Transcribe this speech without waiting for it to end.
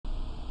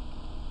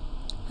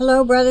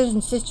Hello, brothers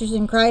and sisters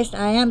in Christ.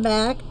 I am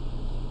back.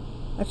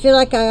 I feel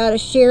like I ought to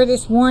share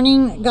this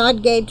warning that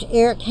God gave to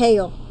Eric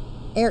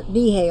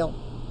D. Hale.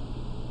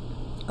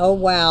 Oh,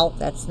 wow.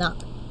 That's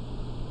not...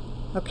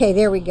 Okay,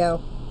 there we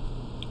go.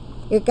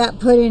 It got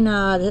put in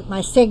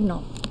my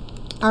signal.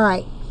 All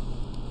right.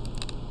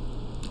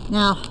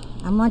 Now,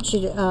 I want you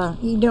to...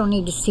 you don't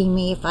need to see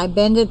me. If I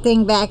bend the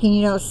thing back and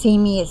you don't see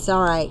me, it's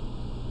all right.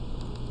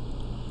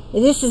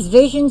 This is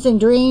Visions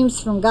and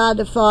Dreams from God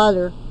the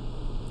Father.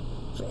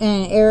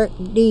 And Eric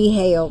D.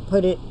 Hale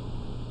put it,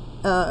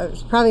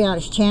 it's probably on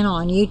his channel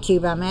on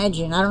YouTube, I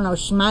imagine. I don't know,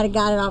 she might have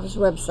got it off his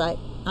website.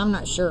 I'm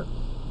not sure.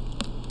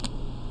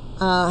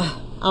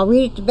 I'll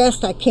read it the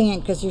best I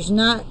can because there's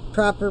not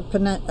proper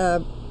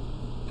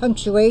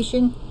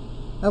punctuation.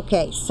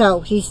 Okay, so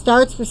he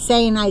starts with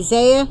saying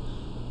Isaiah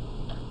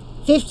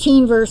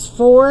 15 verse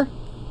 4,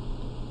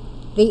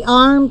 the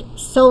armed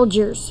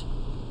soldiers.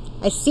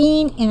 I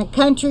seen in a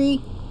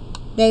country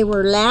they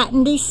were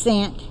Latin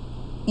descent,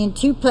 in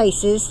two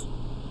places.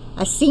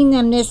 I seen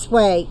them this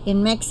way,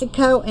 in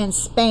Mexico and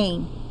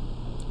Spain.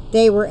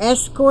 They were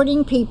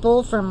escorting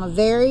people from a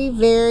very,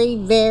 very,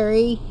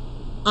 very,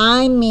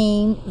 I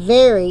mean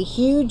very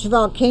huge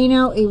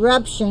volcano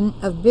eruption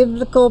of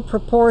biblical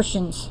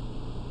proportions.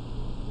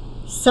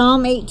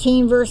 Psalm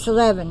 18 verse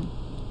 11.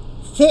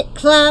 Thick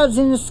clouds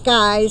in the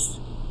skies.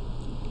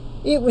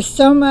 It was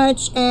so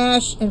much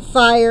ash and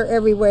fire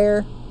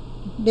everywhere.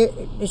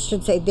 It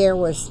should say there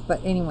was,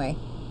 but anyway.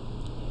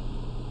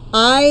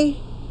 I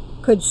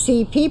could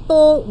see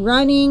people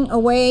running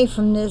away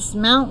from this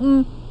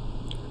mountain,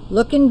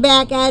 looking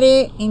back at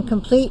it in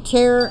complete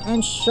terror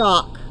and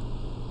shock.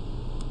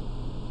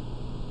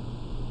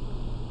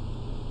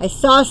 I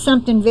saw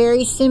something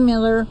very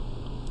similar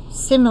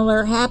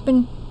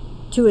happen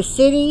to a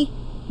city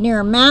near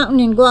a mountain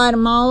in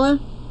Guatemala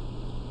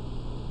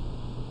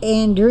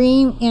in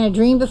a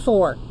dream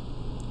before.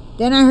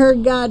 Then I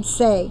heard God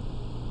say,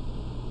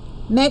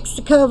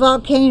 Mexico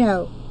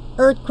volcano,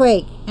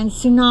 earthquake and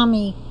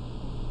tsunami.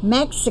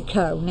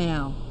 Mexico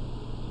now.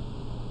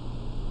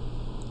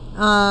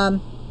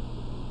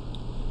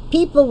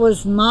 People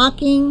was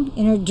mocking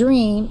in a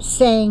dream,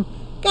 saying,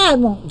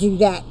 God won't do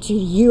that to the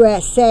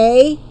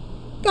USA.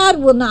 God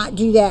will not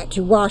do that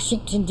to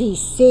Washington,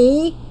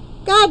 D.C.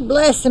 God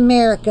bless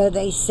America,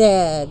 they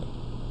said.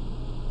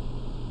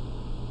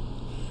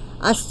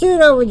 I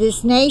stood over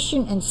this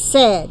nation and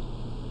said,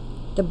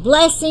 the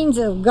blessings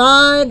of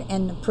God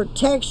and the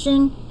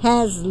protection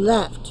has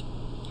left.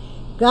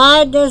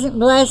 God doesn't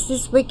bless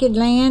this wicked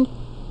land.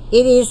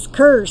 It is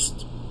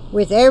cursed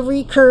with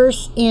every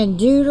curse in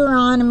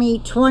Deuteronomy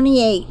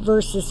 28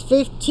 verses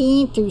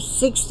 15 through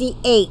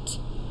 68.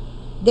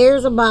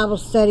 There's a Bible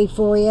study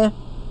for you.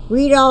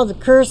 Read all the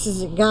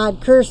curses that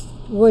God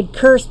would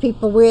curse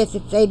people with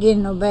if they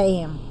didn't obey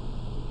him.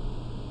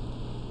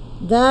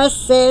 Thus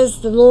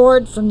says the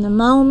Lord, from the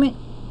moment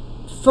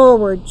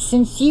forward,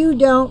 since you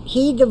don't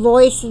heed the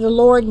voice of the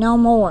Lord no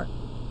more,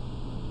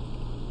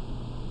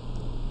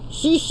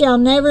 she shall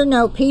never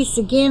know peace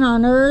again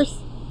on earth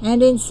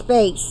and in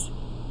space.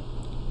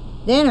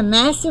 Then a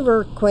massive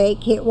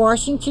earthquake hit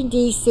Washington,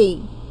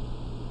 D.C.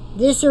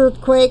 This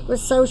earthquake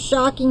was so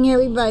shocking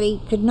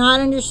everybody could not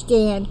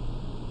understand.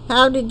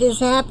 How did this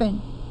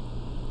happen?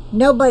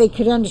 Nobody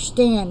could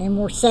understand and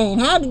were saying,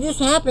 how did this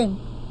happen?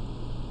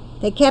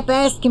 They kept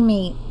asking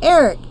me,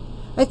 Eric,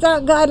 I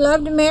thought God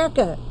loved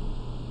America.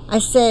 I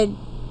said,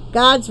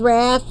 God's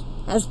wrath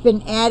has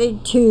been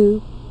added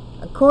to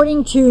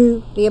according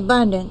to the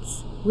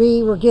abundance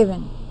we were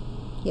given.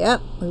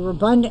 Yep, we were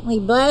abundantly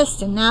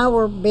blessed, and now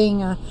we're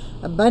being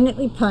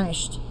abundantly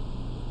punished.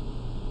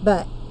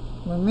 But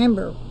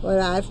remember what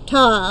I've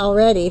taught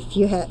already, if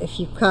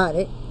you caught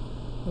it.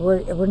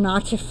 We're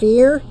not to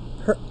fear.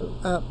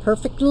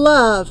 Perfect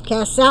love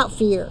casts out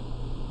fear.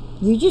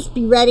 You just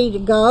be ready to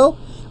go,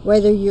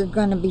 whether you're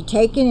going to be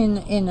taken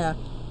in a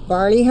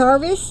barley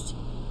harvest,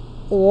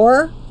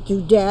 or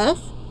through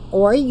death,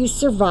 or you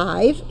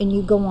survive and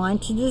you go on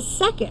to the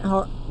second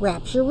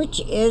rapture, which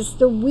is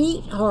the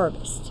wheat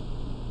harvest.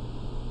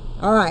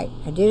 All right,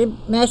 I did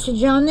a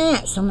message on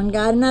that. Someone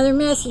got another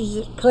message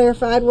that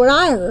clarified what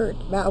I heard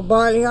about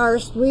barley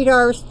harvest, wheat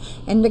harvest,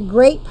 and the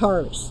grape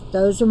harvest.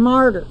 Those are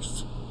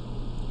martyrs.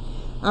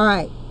 All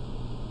right.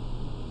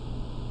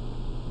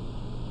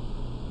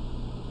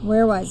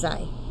 Where was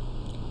I?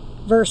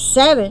 Verse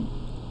 7.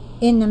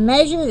 In the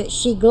measure that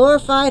she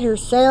glorified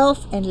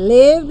herself and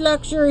lived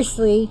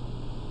luxuriously,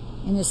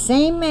 in the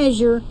same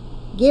measure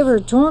give her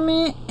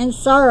torment and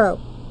sorrow.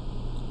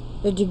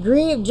 The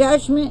degree of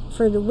judgment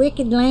for the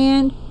wicked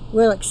land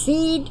will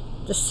exceed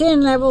the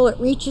sin level it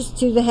reaches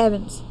to the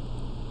heavens.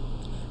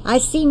 I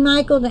see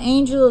Michael, the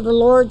angel of the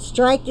Lord,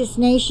 strike this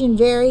nation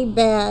very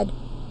bad.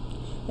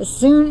 As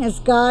soon as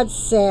God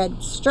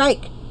said,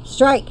 strike,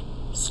 strike,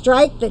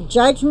 strike, the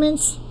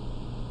judgments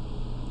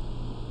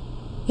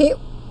hit.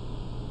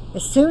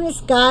 As soon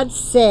as God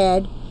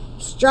said,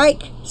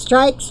 strike,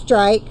 strike,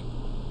 strike,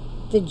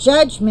 the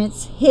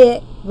judgments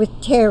hit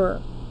with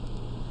terror.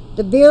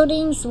 The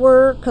buildings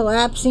were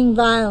collapsing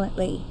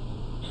violently.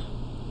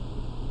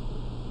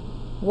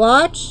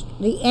 Watch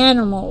the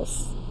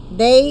animals.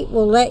 They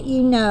will let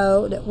you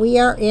know that we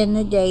are in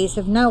the days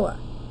of Noah.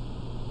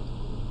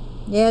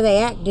 Yeah, they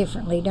act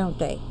differently, don't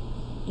they?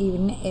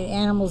 Even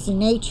animals in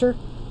nature.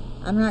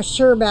 I'm not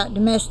sure about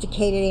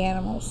domesticated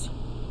animals.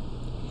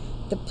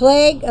 The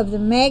plague of the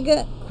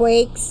mega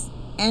quakes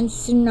and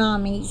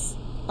tsunamis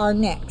are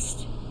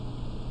next.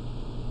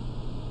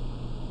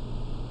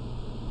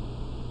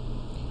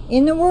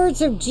 In the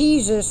words of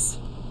Jesus,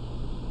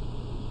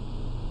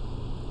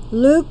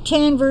 Luke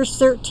 10 verse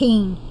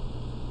 13,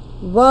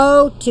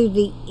 woe to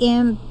the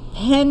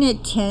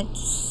impenitent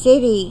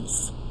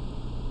cities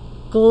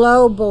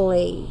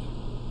globally.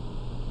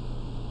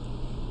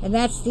 And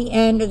that's the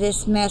end of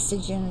this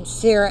message, and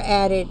Sarah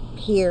added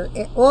here,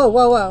 whoa,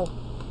 whoa, whoa,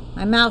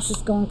 my mouse is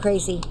going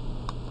crazy.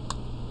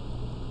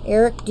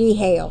 Eric D.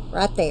 Hale,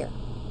 right there.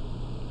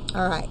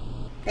 All right.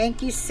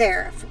 Thank you,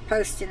 Sarah, for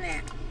posting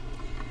that.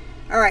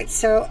 All right,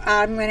 so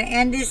I'm going to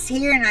end this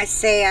here, and I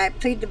say I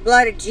plead the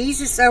blood of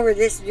Jesus over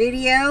this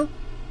video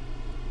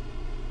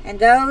and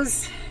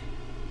those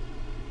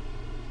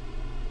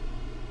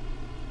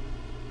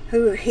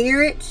who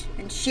hear it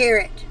and share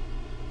it.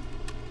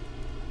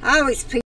 I always plead